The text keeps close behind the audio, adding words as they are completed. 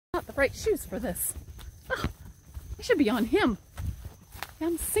right shoes for this. Oh, I should be on him.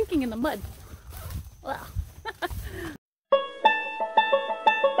 I'm sinking in the mud. Wow.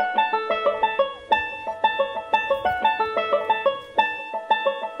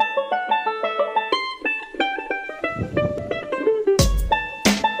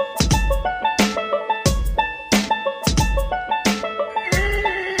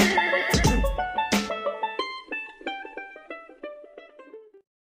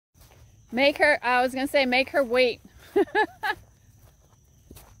 Make her, I was gonna say, make her wait.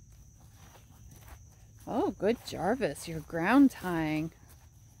 Oh, good, Jarvis. You're ground tying.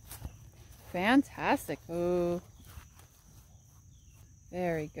 Fantastic. Oh,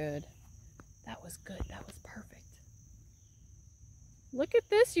 very good. That was good. That was perfect. Look at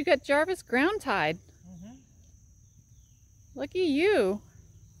this. You got Jarvis ground tied. Mm-hmm. Lucky you.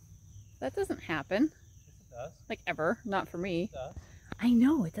 That doesn't happen. Yes, it does. Like ever. Not for me. It does. I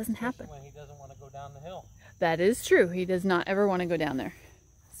know, it doesn't happen. When he doesn't want to go down the hill. That is true. He does not ever want to go down there.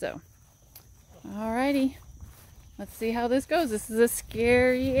 So, alrighty. Let's see how this goes. This is a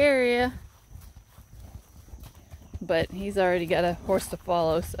scary area. But he's already got a horse to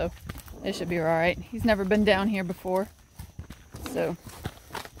follow, so it should be alright. He's never been down here before. So,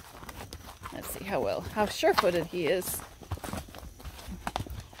 let's see how sure-footed he is.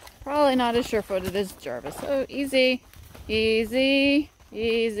 Probably not as sure-footed as Jarvis. Oh, easy. Easy,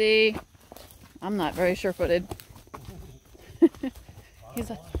 easy. I'm not very sure-footed. He's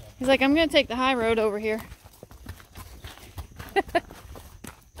like, I'm gonna take the high road over here. What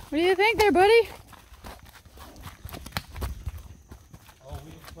do you think there, buddy? Oh,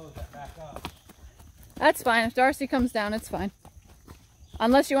 we can close that back up. That's fine. If Darcy comes down, it's fine.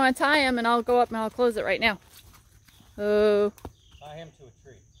 Unless you want to tie him, and I'll go up and I'll close it right now. Oh. Tie him to a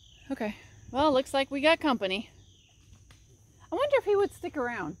tree. Okay. Well, looks like we got company. I wonder if he would stick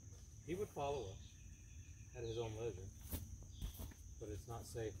around. He would follow us at his own leisure, but it's not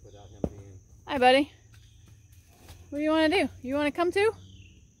safe without him being... Hi, buddy. What do you want to do? You want to come too?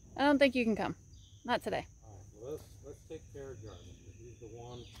 I don't think you can come. Not today. All right, well, let's take care of Jarvis, because he's the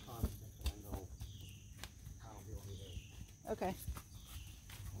one constant that I know how he'll behave. Okay.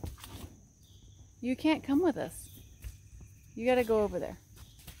 You can't come with us. You got to go over there.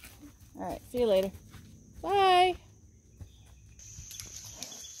 All right, see you later. Bye.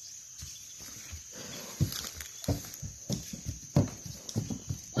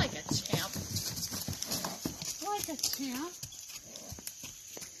 Champ.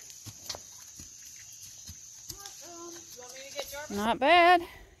 Not bad.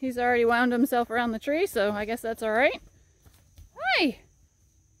 He's already wound himself around the tree, so I guess that's all right. Hi!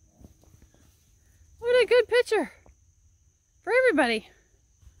 What a good picture for everybody.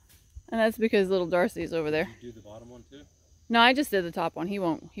 And that's because little Darcy's over there. Did you do the bottom one too? No, I just did the top one. He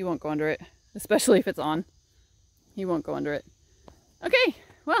won't go under it, especially if it's on. He won't go under it. Okay,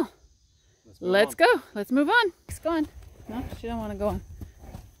 well. Let's go. Let's move on. She's gone. No, she don't want to go on.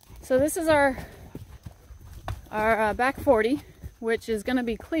 So this is our back 40, which is going to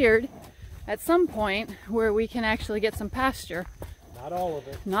be cleared at some point where we can actually get some pasture. Not all of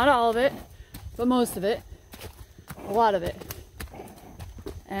it. Not all of it, but most of it. A lot of it.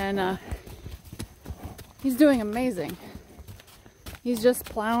 And he's doing amazing. He's just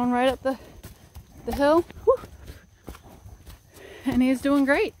plowing right up the hill. Whew. And he's doing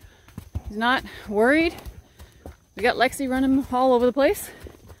great. He's not worried. We got Lexi running all over the place.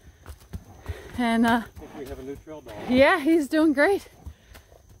 And I think we have a new trail dog. Yeah, he's doing great.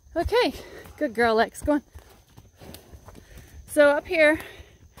 Okay, good girl, Lex. Go on. So up here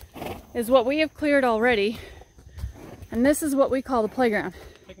is what we have cleared already. And this is what we call the playground.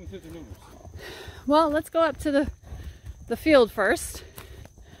 Take them through the numbers. Well, let's go up to the field first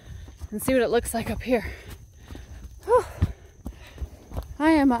and see what it looks like up here. Whew.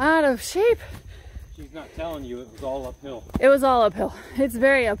 I am out of shape. She's not telling you it was all uphill. It was all uphill. It's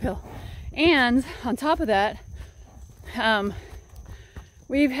very uphill. And on top of that,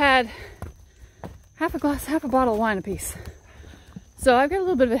 we've had half a bottle of wine apiece. So I've got a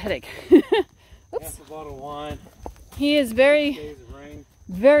little bit of a headache. Oops. Half a bottle of wine. He is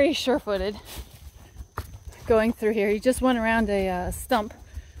very sure-footed going through here. He just went around a stump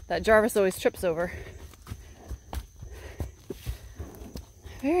that Jarvis always trips over.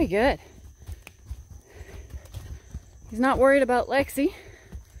 Very good. He's not worried about Lexi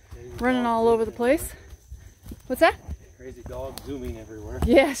running all over the place. What's that? Crazy dog zooming everywhere.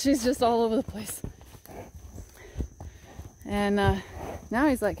 Yeah, she's just all over the place. And now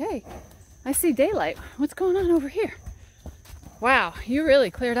he's like, hey, I see daylight. What's going on over here? Wow, you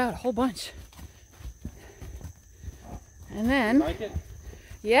really cleared out a whole bunch. And then, you like it?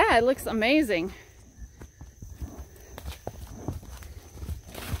 Yeah, it looks amazing.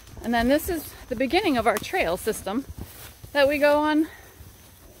 And then this is the beginning of our trail system that we go on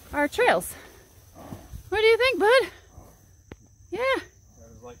our trails. What do you think, bud? Yeah. That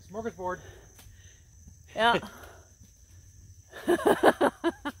was like smorgasbord. Yeah.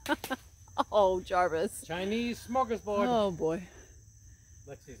 Oh, Jarvis. Chinese smorgasbord. Oh, boy.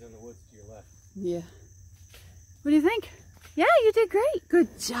 Lexi's in the woods to your left. Yeah. What do you think? Yeah, you did great.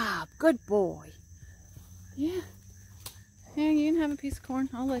 Good job. Good boy. Yeah. Yeah, you can have a piece of corn.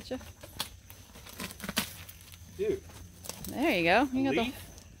 I'll let you. Dude. There you go. You got the,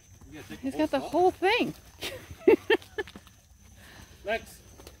 he's got the whole thing. Lex.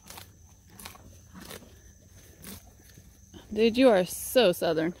 Dude, you are so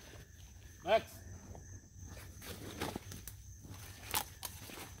southern. Lex.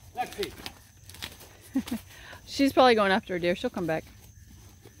 Lexi. She's probably going after a deer. She'll come back.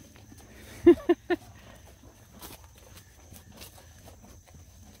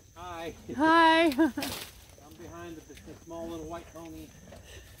 Hi. Hi. I'm behind the small little white pony.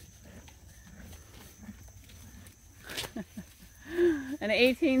 An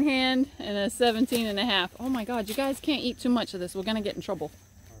 18 hand and a 17 and a half. Oh my God, you guys can't eat too much of this. We're gonna get in trouble.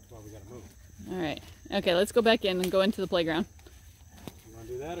 That's why we gotta move. All right. Okay, let's go back in and go into the playground. You wanna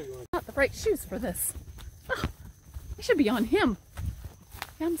do that or you wanna? Not the right shoes for this. Oh, I should be on him.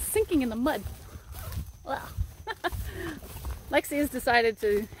 I'm sinking in the mud. Wow. Lexi has decided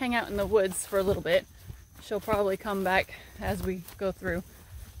to hang out in the woods for a little bit. She'll probably come back as we go through.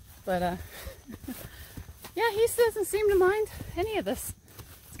 But yeah, he doesn't seem to mind any of this.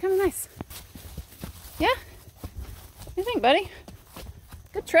 It's kind of nice. Yeah? What do you think, buddy?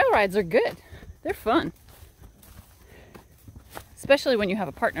 Good trail rides are good. They're fun. Especially when you have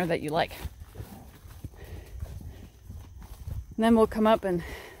a partner that you like. And then we'll come up and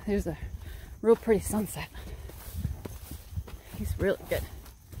there's a real pretty sunset. He's really good.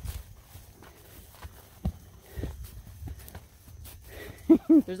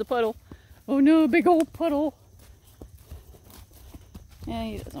 There's a puddle. Oh no, a big old puddle. Yeah,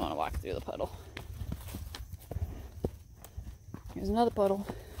 he doesn't want to walk through the puddle. Here's another puddle.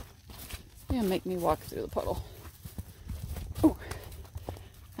 You're gonna make me walk through the puddle. Ooh.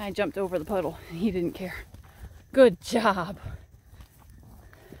 I jumped over the puddle and he didn't care. Good job.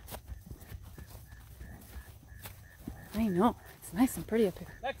 I know. It's nice and pretty up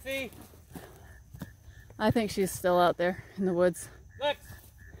here. Lexi! I think she's still out there in the woods. Lex!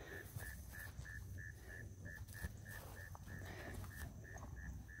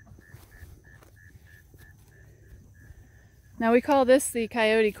 Now we call this the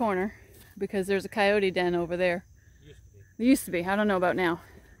coyote corner because there's a coyote den over there. It used to be. I don't know about now.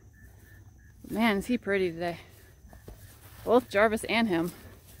 Man, is he pretty today. Both Jarvis and him.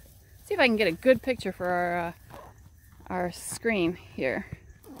 See if I can get a good picture for our screen here.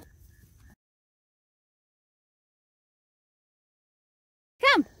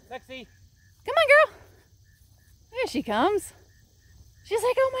 Come! Lexi! Come on, girl! There she comes. She's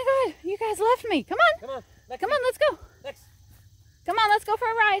like, oh my God, you guys left me. Come on! Come on! Lexi. Come on, let's go! Lex! Come on, let's go for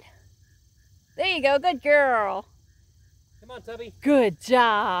a ride. There you go, good girl. Come on, Tubby. Good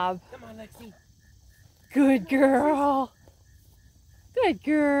job. Come on, Lexi. Good girl. Good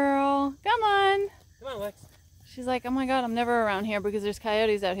girl. Come on. Come on, Lex. She's like, oh my God, I'm never around here because there's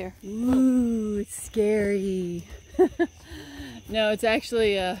coyotes out here. Ooh, it's scary. No, it's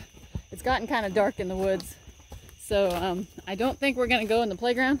actually, it's gotten kind of dark in the woods. So I don't think we're going to go in the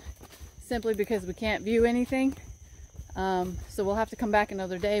playground simply because we can't view anything. So we'll have to come back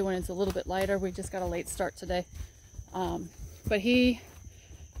another day when it's a little bit lighter. We just got a late start today. But he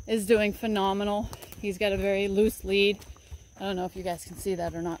is doing phenomenal. He's got a very loose lead. I don't know if you guys can see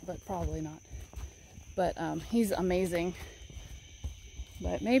that or not, but probably not. But he's amazing.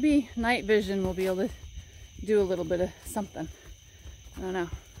 But maybe night vision will be able to do a little bit of something. I don't know.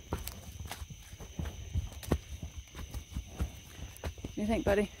 What do you think,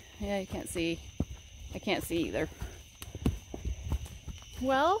 buddy? Yeah, you can't see. I can't see either.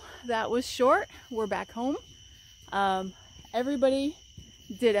 Well, that was short. We're back home. Everybody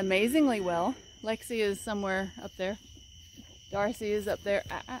did amazingly well. Lexi is somewhere up there. Darcy is up there.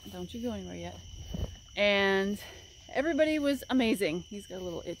 Don't you go anywhere yet. And everybody was amazing. He's got a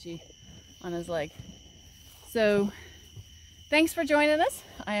little itchy on his leg. So thanks for joining us.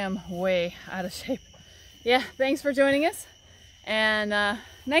 I am way out of shape. Yeah, thanks for joining us. And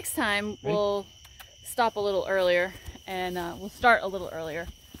next time we'll stop a little earlier and we'll start a little earlier.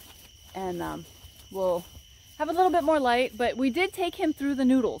 And we'll have a little bit more light, but we did take him through the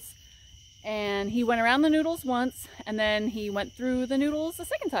noodles. And he went around the noodles once, and then he went through the noodles a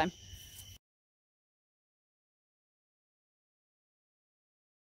second time.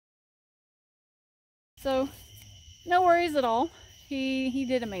 So no worries at all. He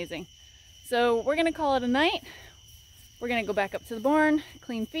did amazing. So we're gonna call it a night. We're gonna go back up to the barn,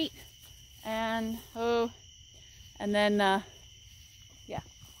 clean feet, and then yeah,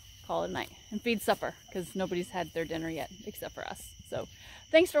 call it a night and feed supper because nobody's had their dinner yet except for us. So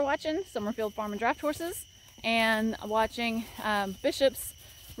thanks for watching Summerfield Farm and Draft Horses and watching Bishop's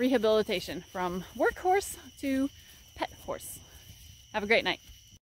rehabilitation from workhorse to pet horse. Have a great night.